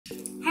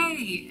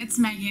Hey, it's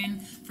Megan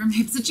from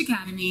Hip Stitch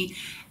Academy,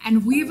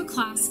 and we have a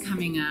class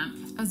coming up,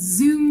 a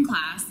Zoom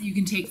class that you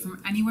can take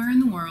from anywhere in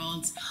the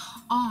world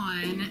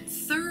on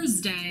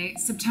Thursday,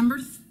 September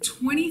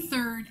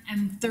 23rd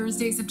and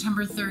Thursday,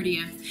 September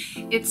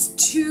 30th. It's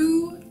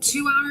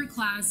two-hour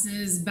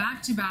classes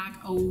back to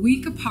back, a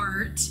week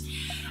apart,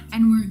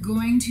 and we're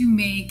going to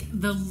make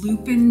the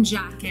Lupin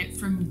jacket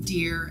from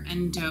Deer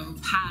and Doe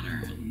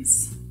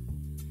patterns.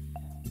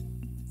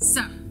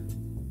 So,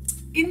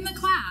 in the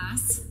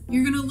class,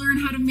 you're going to learn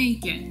how to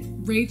make it.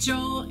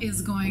 Rachel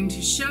is going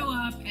to show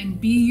up and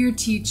be your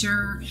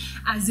teacher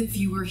as if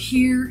you were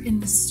here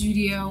in the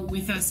studio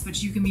with us,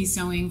 but you can be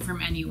sewing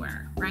from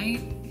anywhere, right?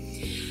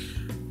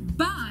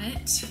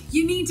 But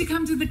you need to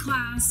come to the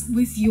class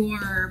with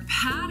your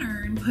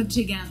pattern put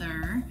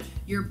together,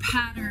 your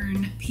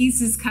pattern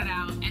pieces cut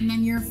out, and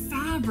then your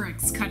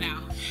fabrics cut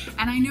out.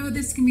 And I know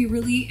this can be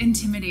really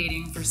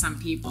intimidating for some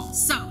people.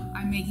 So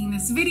I'm making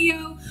this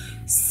video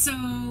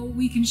so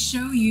we can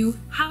show you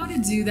how to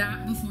do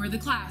that before the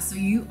class so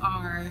you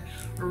are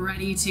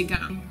ready to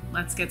go.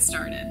 Let's get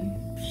started.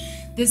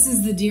 This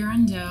is the Deer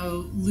and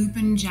Doe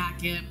Lupin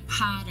jacket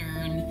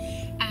pattern,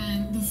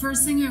 and the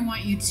first thing I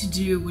want you to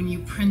do when you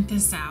print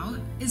this out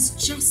is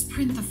just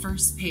print the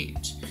first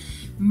page.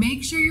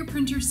 Make sure your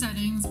printer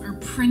settings are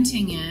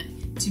printing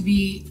it to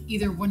be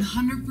either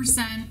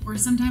 100% or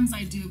sometimes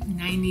I do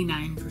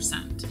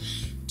 99%.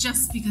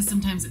 Just because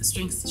sometimes it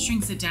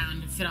shrinks it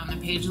down to fit on the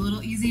page a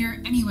little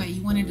easier. Anyway,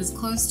 you want it as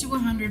close to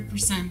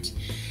 100%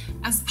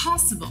 as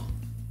possible.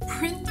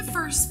 Print the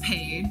first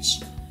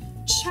page,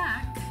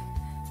 check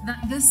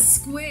that this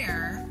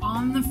square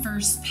on the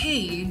first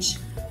page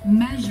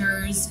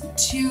measures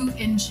 2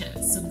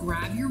 inches. So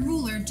grab your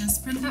ruler,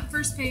 just print that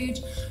first page,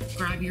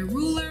 grab your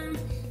ruler,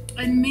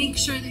 and make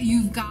sure that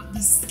you've got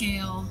the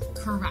scale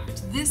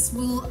correct. This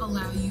will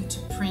allow you to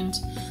print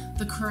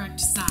the correct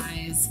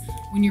size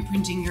when you're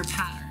printing your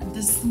pattern.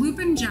 This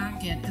Lupin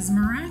jacket is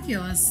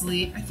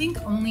miraculously, I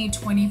think, only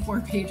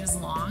 24 pages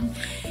long,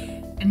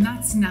 and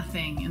that's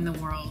nothing in the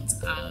world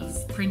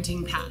of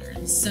printing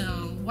patterns.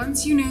 So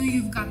once you know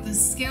you've got the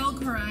scale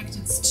correct,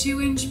 it's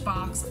 2-inch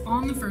box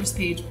on the first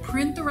page,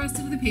 print the rest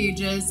of the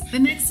pages. The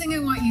next thing I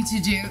want you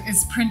to do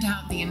is print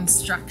out the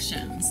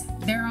instructions.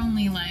 They're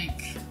only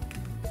like,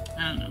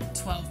 I don't know,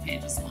 12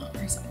 pages long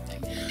or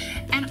something.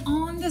 And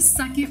on the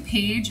second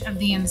page of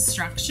the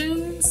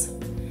instructions,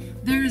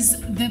 there's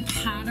the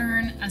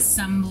pattern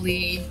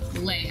assembly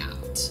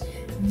layout.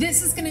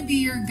 This is gonna be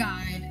your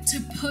guide to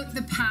put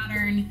the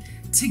pattern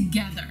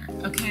together,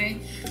 okay?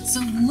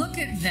 So look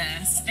at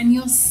this and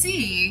you'll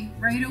see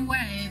right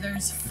away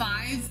there's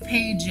 5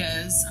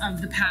 pages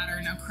of the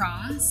pattern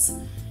across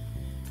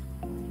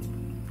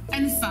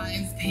and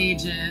 5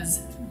 pages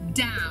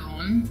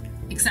down,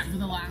 except for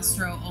the last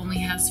row only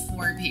has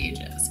 4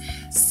 pages.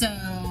 So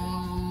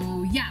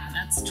yeah,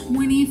 that's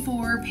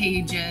 24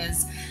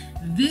 pages.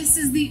 This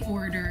is the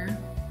order: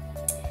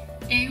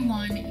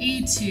 A1,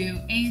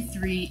 A2,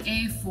 A3,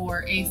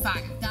 A4,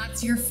 A5.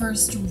 That's your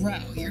first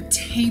row. You're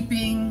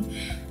taping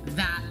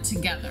that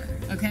together,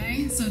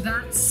 okay? So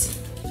that's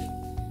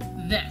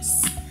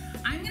this.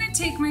 I'm gonna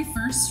take my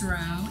first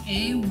row,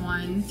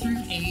 A1 through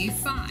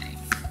A5,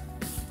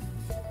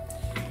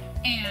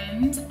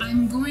 and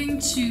I'm going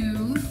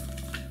to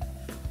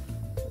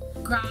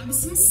grab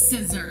some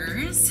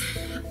scissors,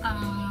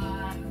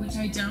 which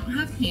I don't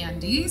have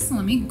handy, so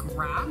let me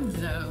grab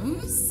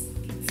those.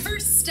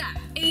 First step,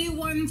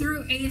 A1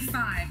 through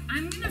A5.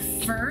 I'm gonna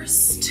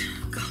first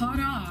cut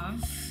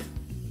off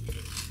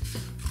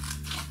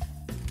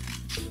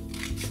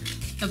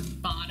the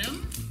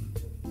bottom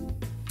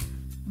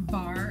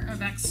bar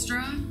of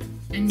extra,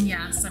 and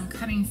yes, I'm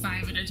cutting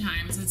 5 at a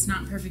time, so it's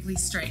not perfectly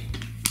straight.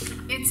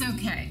 It's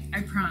okay,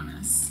 I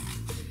promise.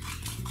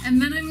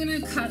 And then I'm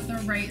gonna cut the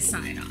right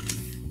side off.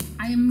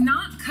 I am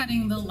not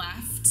cutting the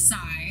left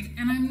side,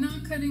 and I'm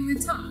not cutting the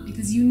top,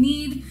 because you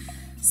need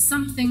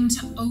something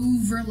to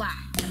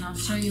overlap, and I'll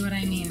show you what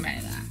I mean by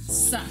that.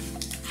 So,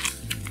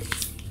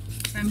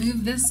 if I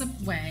move this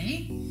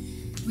away,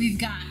 we've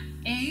got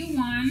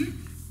A1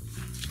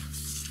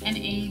 and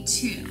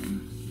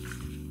A2.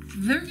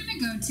 They're gonna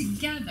go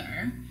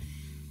together,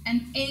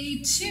 and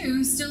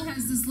A2 still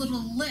has this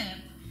little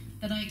lip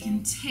that I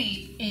can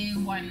tape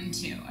A1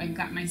 to. I've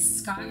got my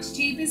Scotch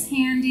tape is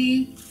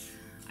handy.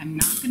 I'm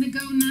not gonna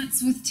go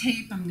nuts with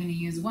tape. I'm gonna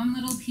use one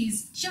little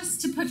piece just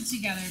to put it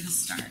together to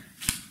start.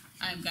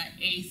 I've got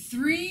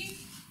A3.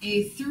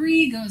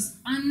 A3 goes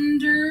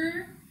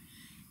under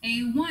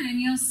A1,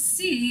 and you'll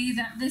see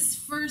that this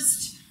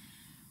first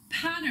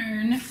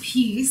pattern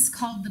piece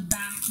called the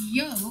back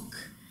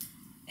yoke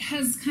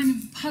has kind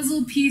of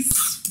puzzle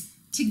pieced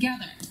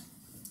together.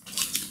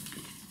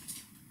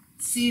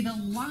 See, the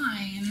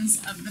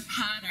lines of the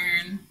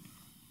pattern,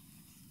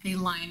 they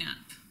line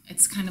up.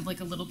 It's kind of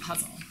like a little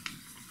puzzle.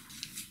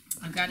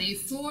 I've got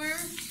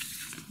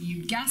A4,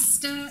 you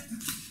guessed it.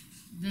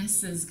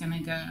 This is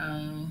gonna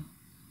go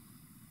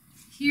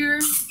here.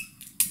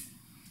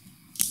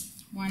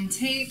 One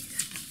tape,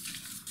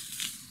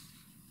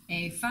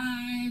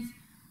 A5,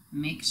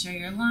 Make sure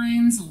your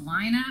lines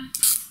line up.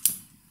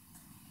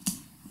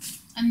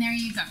 And there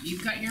you go.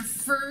 You've got your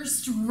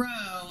first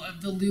row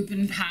of the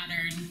Lupin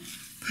pattern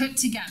put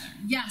together.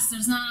 Yes,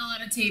 there's not a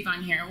lot of tape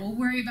on here. We'll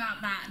worry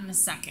about that in a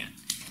second.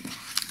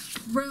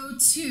 Row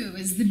 2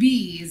 is the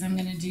B's. I'm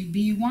going to do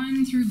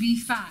B1 through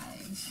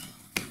B5.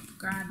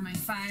 Grab my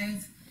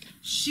 5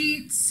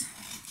 sheets,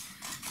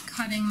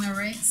 cutting the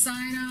right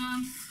side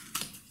off,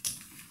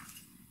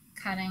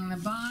 cutting the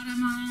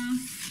bottom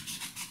off,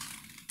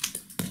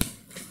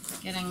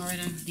 getting rid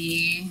of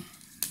the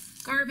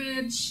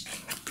garbage,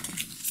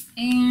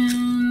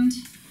 and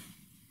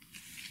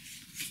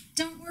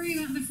don't worry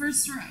about the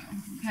first row,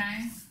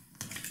 okay?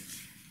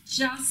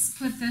 Just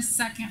put this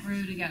second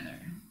row together.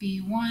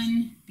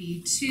 B1,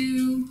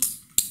 B2,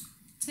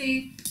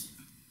 tape,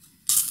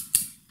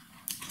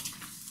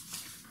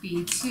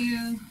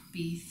 B2,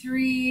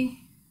 B3.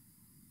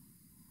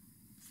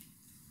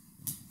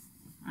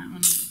 That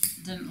one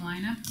didn't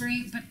line up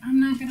great, but I'm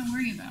not going to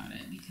worry about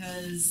it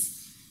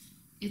because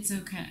it's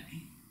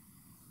okay.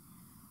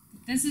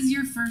 If this is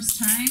your first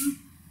time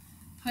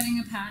putting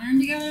a pattern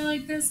together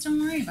like this, don't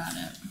worry about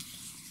it.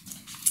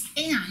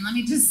 And let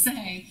me just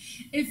say,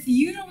 if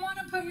you don't want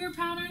to put your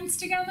patterns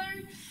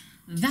together,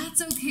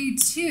 that's okay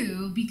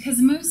too, because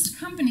most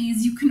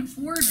companies you can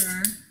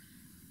order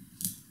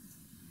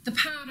the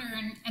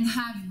pattern and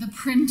have the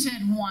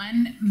printed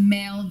one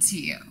mailed to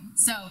you.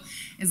 So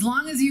as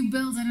long as you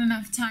build in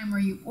enough time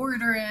where you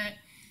order it,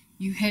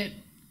 you hit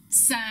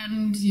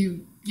send,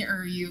 you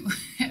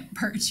hit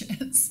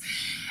purchase,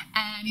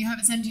 and you have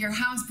it sent to your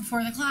house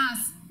before the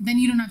class, then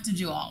you don't have to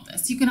do all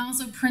this. You can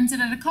also print it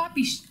at a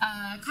copy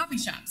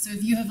shop. So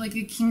if you have like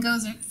a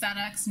Kinko's or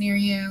FedEx near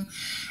you,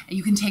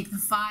 you can take the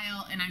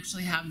file and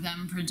actually have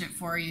them print it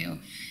for you.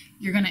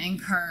 You're going to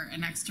incur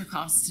an extra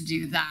cost to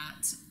do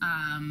that.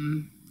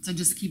 So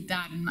just keep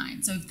that in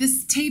mind. So if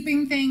this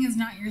taping thing is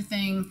not your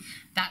thing,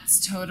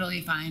 that's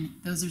totally fine.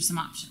 Those are some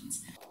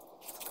options.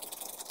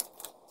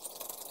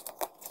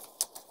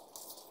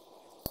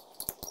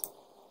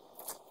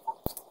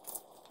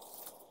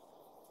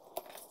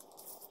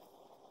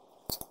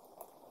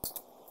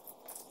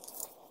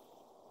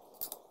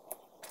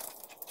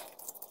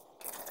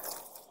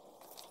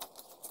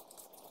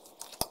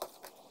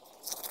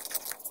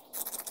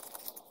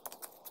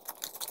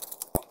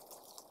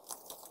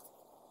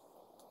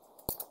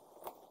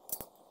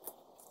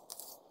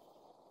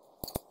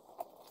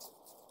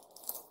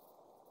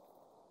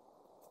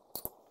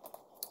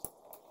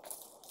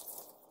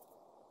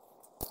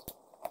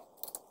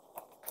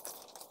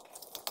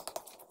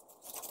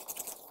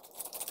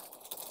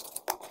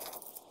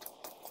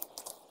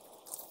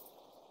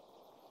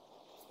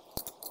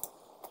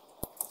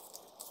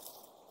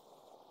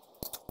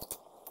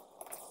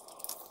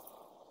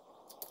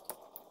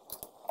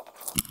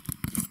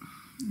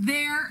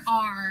 There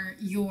are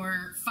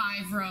your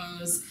 5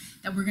 rows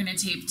that we're going to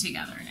tape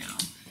together now.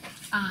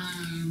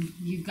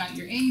 You've got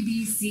your A,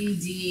 B, C,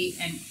 D,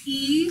 and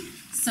E.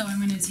 So I'm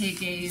going to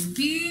take A and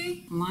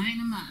B, line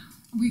them up.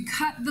 We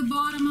cut the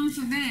bottom off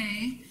of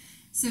A,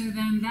 so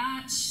then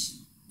that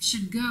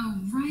should go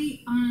right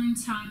on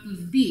top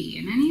of B.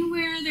 And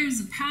anywhere there's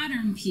a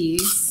pattern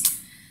piece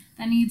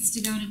that needs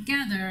to go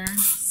together,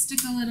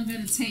 stick a little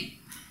bit of tape.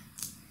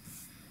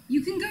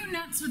 You can go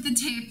nuts with the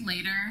tape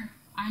later.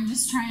 I'm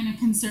just trying to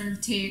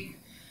conserve tape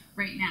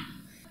right now.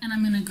 And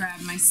I'm going to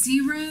grab my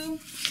C row.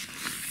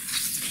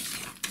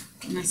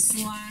 I'm going to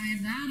slide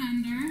that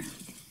under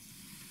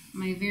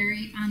my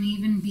very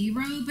uneven B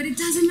row. But it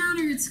doesn't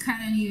matter it's cut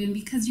uneven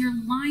because you're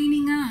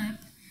lining up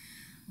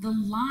the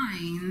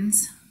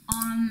lines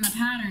on the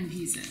pattern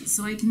pieces.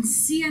 So I can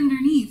see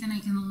underneath and I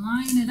can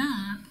line it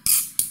up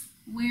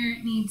where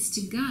it needs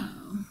to go.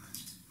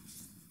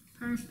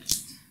 Perfect.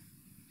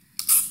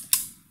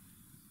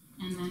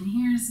 And then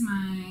here's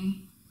my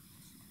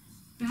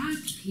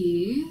back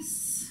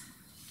piece.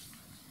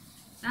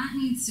 That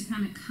needs to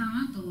kind of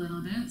come up a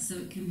little bit so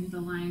the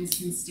lines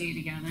can stay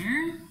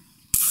together.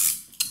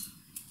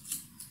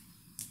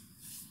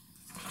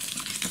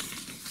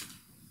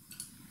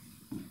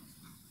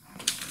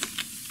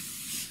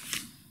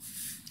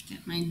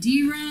 Get my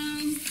D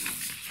row.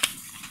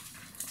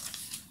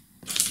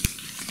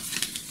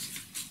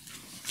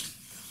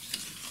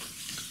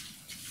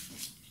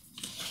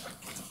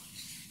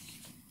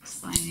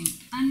 Sliding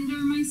under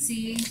my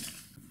C.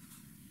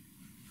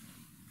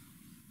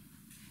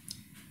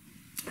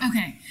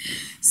 Okay,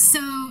 so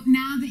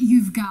now that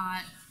you've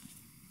got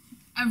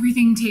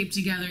everything taped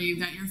together, you've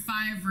got your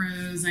 5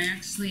 rows. I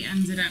actually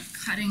ended up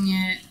cutting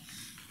it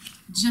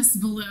just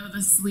below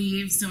the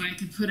sleeve so I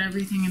could put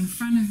everything in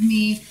front of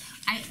me.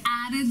 I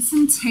added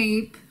some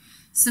tape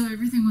so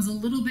everything was a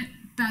little bit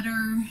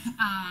better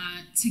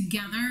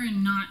together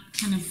and not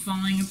kind of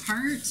falling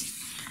apart.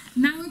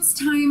 Now it's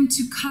time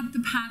to cut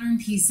the pattern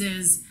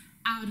pieces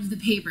out of the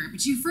paper,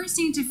 but you first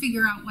need to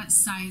figure out what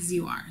size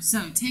you are.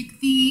 So take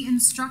the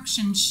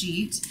instruction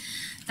sheet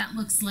that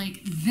looks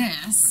like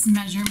this,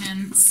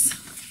 measurements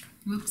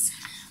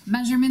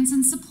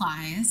and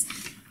supplies,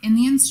 in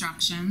the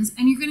instructions,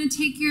 and you're going to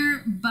take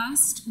your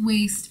bust,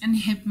 waist, and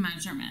hip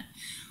measurement.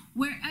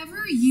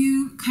 Wherever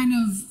you kind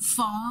of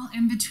fall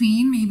in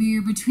between, maybe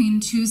you're between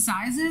two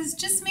sizes,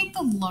 just make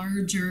the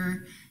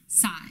larger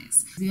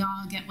size. We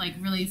all get like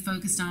really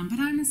focused on, but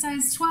I'm a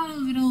size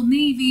 12 at Old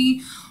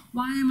Navy.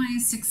 Why am I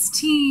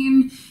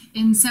 16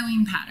 in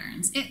sewing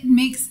patterns? It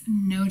makes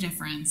no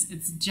difference.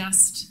 It's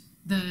just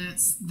the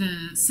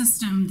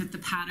system that the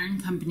pattern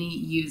company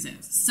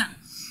uses. So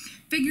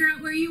figure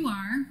out where you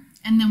are,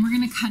 and then we're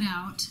going to cut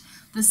out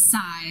the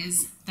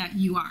size that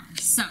you are.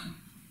 So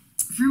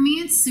for me,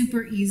 it's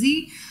super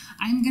easy.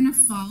 I'm going to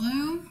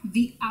follow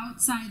the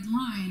outside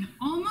line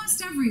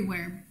almost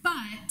everywhere,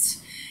 but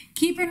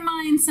keep in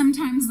mind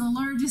sometimes the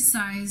largest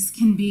size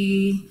can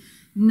be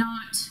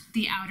not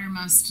the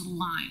outermost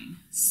line.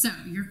 So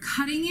you're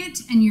cutting it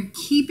and you're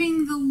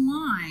keeping the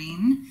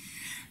line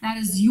that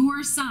is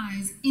your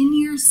size in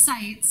your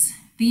sights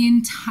the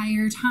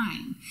entire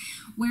time.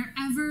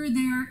 Wherever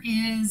there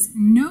is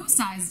no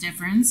size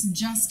difference,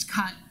 just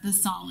cut the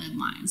solid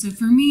line. So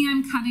for me,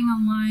 I'm cutting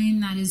a line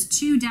that is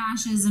 2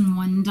 dashes and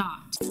 1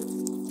 dot.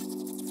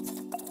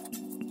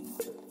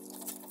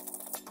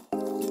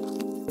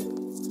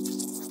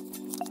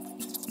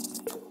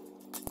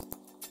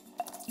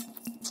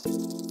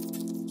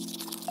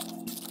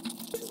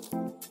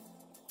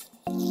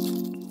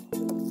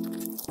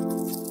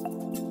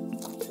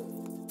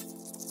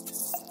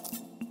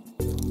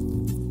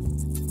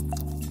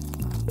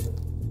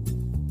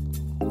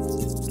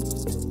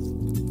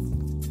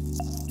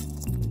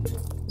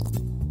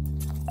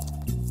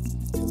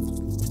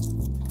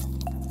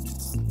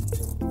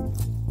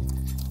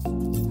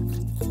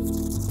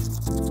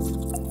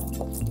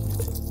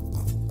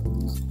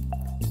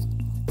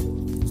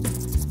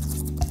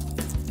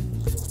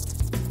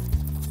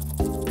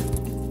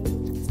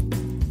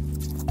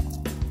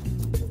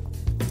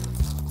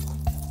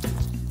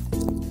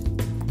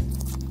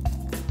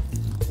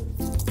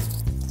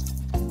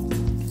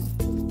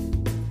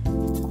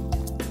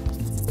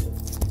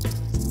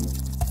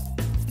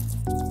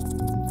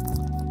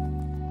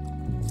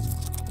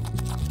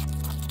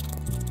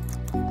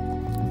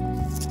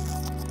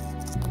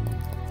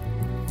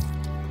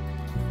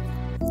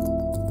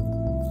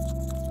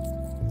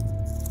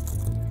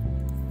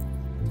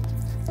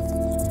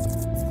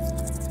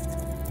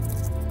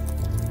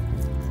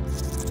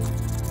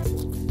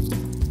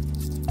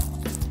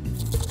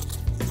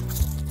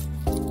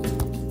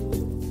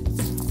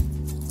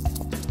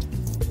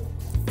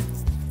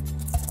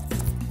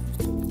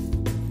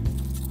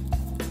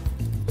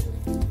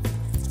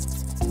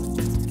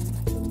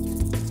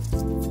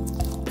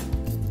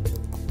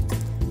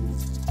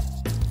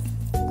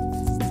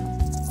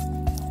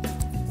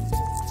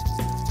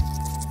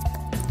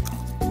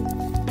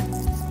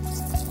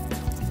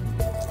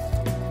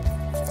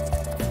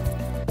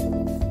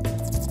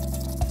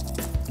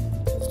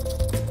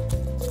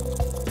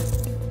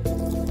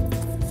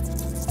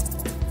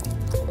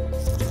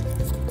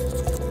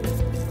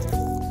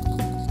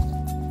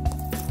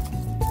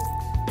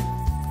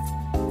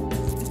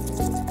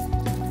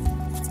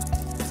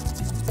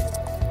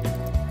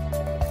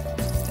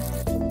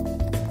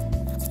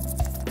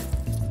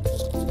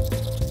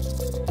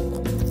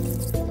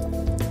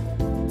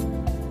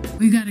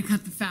 We've got to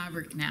cut the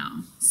fabric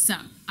now. So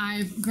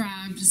I've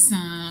grabbed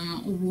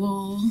some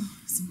wool,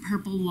 some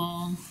purple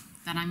wool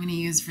that I'm going to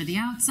use for the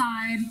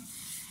outside.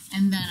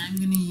 And then I'm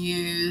going to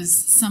use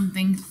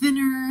something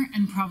thinner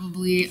and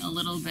probably a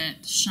little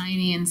bit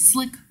shiny and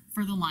slick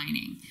for the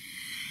lining.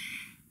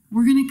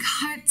 We're going to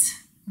cut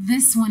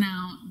this one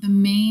out, the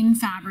main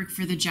fabric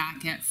for the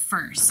jacket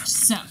first.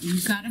 So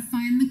you've got to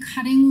find the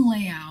cutting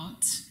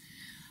layout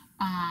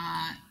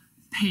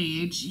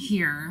page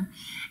here,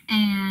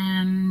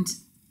 and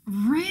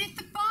right at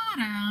the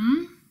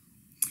bottom,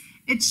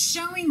 it's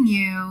showing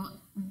you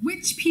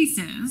which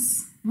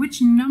pieces,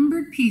 which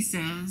numbered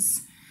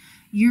pieces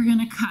you're going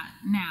to cut.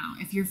 Now,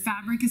 if your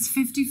fabric is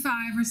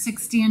 55 or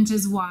 60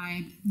 inches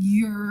wide,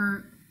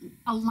 your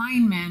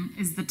alignment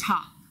is the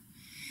top.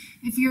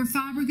 If your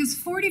fabric is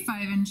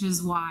 45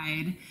 inches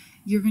wide,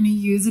 you're going to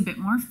use a bit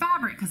more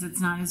fabric because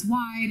it's not as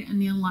wide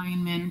and the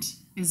alignment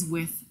is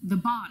with the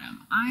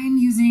bottom. I'm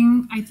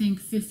using, I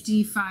think,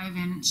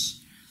 55-inch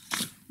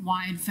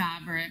wide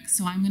fabric,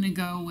 so I'm going to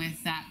go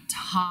with that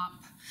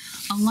top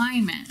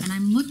alignment. And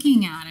I'm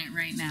looking at it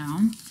right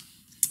now,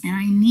 and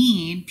I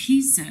need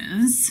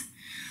pieces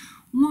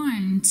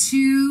 1,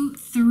 2,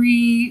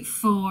 3,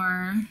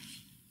 4,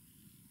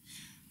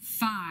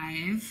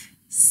 5,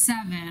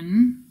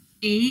 7,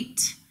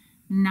 8,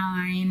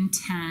 9,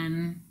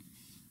 10,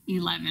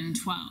 11,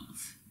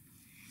 12.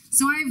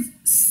 So I've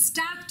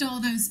stacked all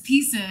those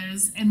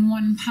pieces in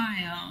one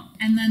pile,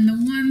 and then the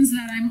ones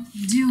that I'm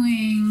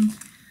doing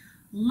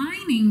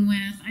lining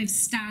with, I've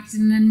stacked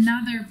in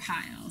another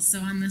pile.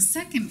 So on the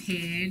second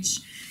page,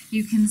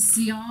 you can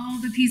see all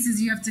the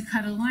pieces you have to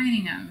cut a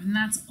lining of, and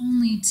that's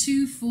only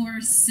 2,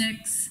 4,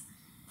 6,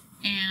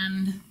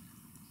 and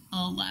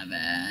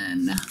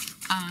 11.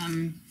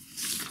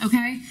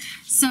 Okay,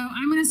 so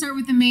I'm going to start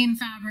with the main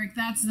fabric.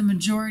 That's the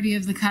majority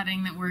of the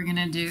cutting that we're going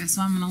to do,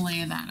 so I'm going to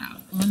lay that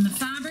out. When the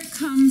fabric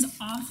comes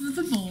off of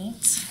the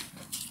bolt,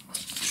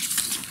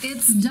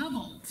 it's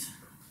doubled,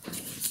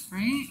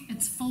 right?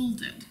 It's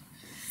folded.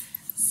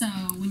 So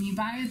when you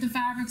buy it at the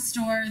fabric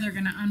store, they're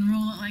going to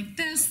unroll it like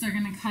this. They're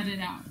going to cut it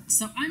out.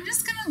 So I'm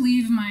just going to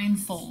leave mine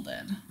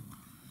folded.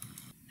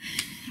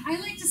 I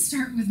like to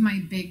start with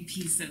my big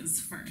pieces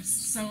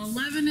first. So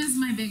 11 is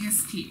my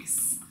biggest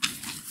piece.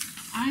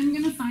 I'm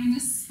going to find a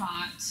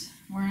spot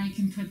where I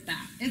can put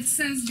that. It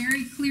says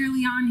very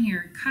clearly on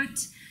here,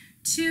 cut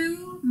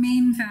to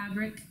main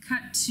fabric,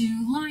 cut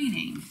to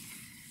lining.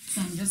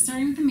 So I'm just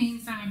starting with the main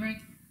fabric.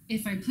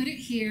 If I put it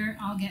here,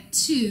 I'll get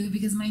 2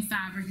 because my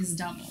fabric is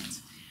doubled.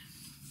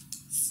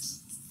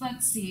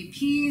 Let's see,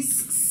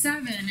 piece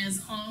 7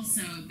 is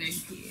also a big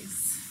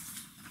piece.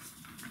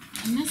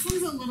 And this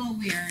one's a little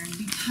weird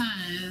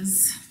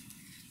because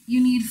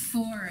you need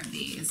 4 of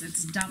these.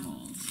 It's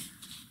doubled.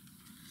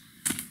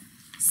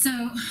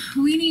 So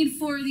we need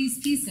 4 of these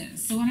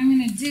pieces. So what I'm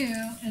going to do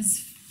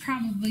is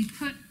probably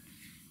put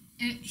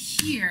it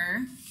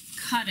here,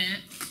 cut it,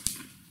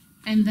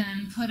 and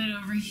then put it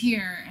over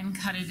here and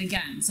cut it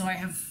again. So I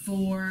have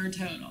 4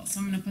 total. So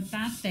I'm going to put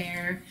that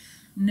there.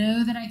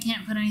 Know that I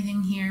can't put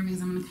anything here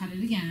because I'm going to cut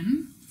it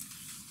again.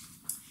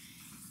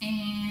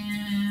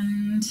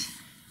 And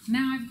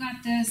now I've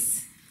got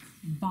this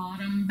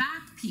bottom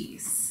back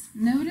piece.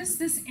 Notice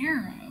this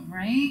arrow,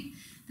 right?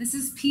 This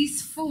is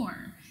piece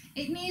 4.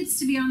 It needs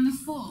to be on the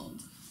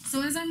fold.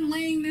 So as I'm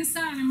laying this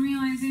out, I'm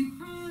realizing,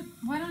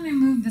 why don't I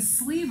move the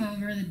sleeve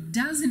over that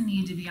doesn't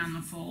need to be on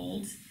the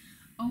fold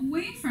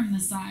away from the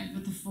side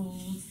with the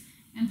fold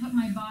and put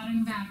my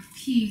bottom back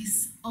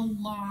piece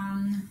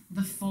along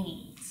the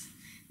fold.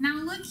 Now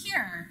look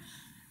here.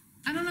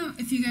 I don't know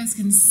if you guys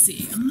can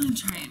see. I'm going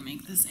to try and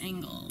make this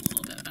angle a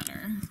little bit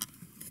better.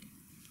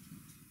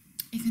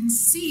 You can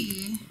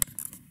see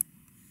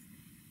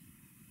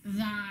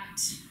that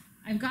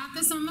I've got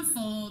this on the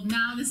fold.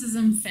 Now this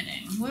isn't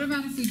fitting. What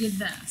about if we did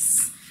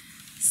this?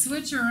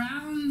 Switch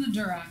around the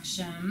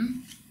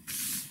direction.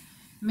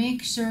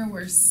 Make sure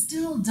we're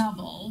still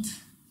doubled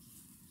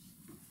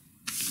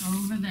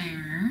over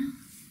there,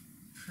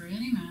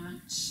 pretty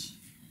much.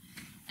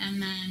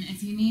 And then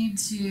if you need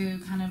to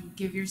kind of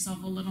give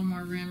yourself a little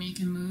more room, you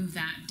can move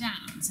that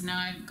down. So now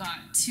I've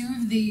got 2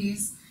 of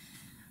these.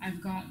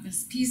 I've got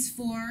this piece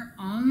 4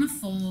 on the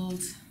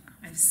fold.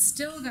 I've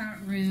still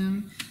got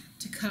room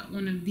to cut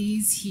one of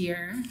these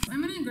here.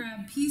 I'm going to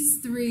grab piece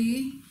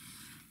 3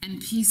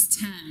 and piece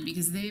 10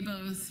 because they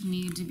both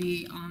need to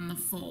be on the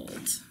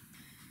fold.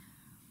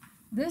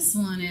 This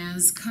one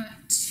is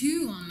cut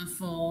 2 on the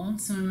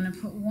fold, so I'm going to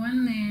put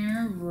 1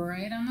 there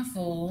right on the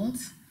fold.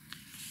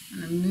 I'm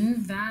going to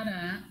move that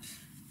up,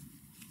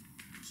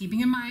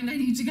 keeping in mind I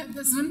need to cut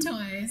this one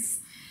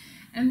twice.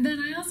 And then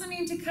I also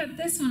need to cut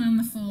this one on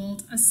the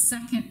fold a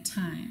second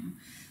time.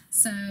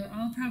 So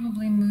I'll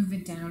probably move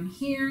it down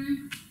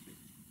here.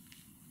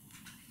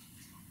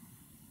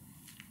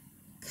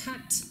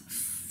 Cut,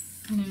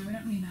 no, we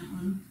don't need that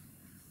one.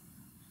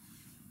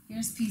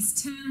 Here's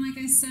piece 10,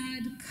 like I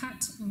said,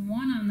 cut 1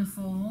 on the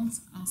fold.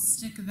 I'll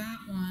stick that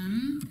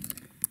one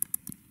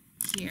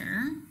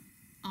here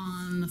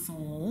on the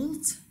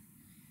fold.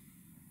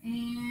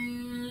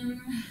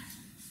 And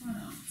what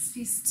else?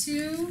 Piece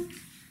 2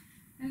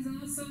 is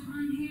also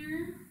on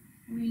here.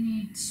 We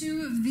need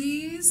 2 of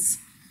these.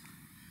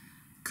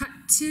 Cut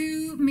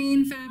 2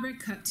 main fabric,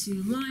 cut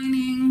 2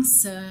 lining.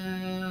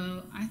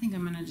 So I think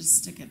I'm gonna just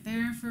stick it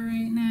there for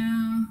right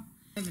now.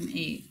 7,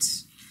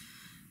 8.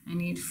 I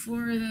need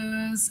 4 of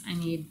those. I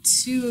need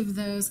 2 of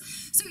those.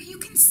 So you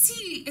can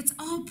see it's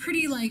all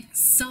pretty like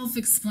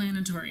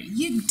self-explanatory.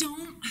 You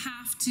don't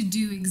have to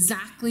do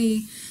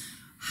exactly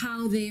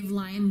how they've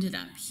lined it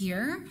up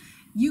here.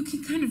 You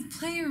can kind of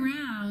play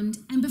around,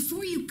 and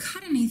before you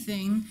cut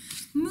anything,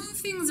 move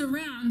things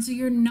around so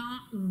you're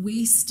not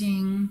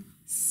wasting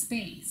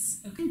space.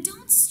 Okay? And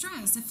don't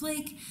stress if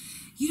like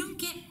you don't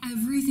get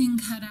everything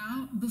cut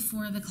out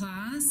before the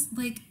class.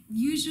 Like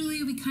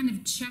usually we kind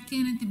of check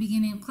in at the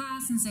beginning of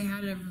class and say,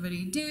 how did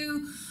everybody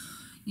do?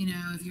 You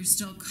know, if you're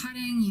still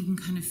cutting, you can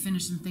kind of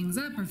finish some things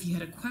up, or if you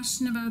had a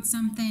question about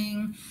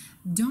something,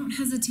 don't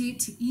hesitate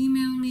to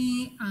email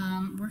me.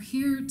 We're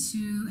here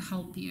to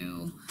help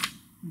you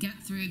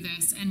get through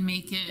this and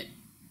make it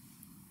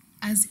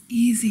as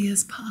easy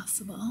as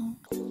possible.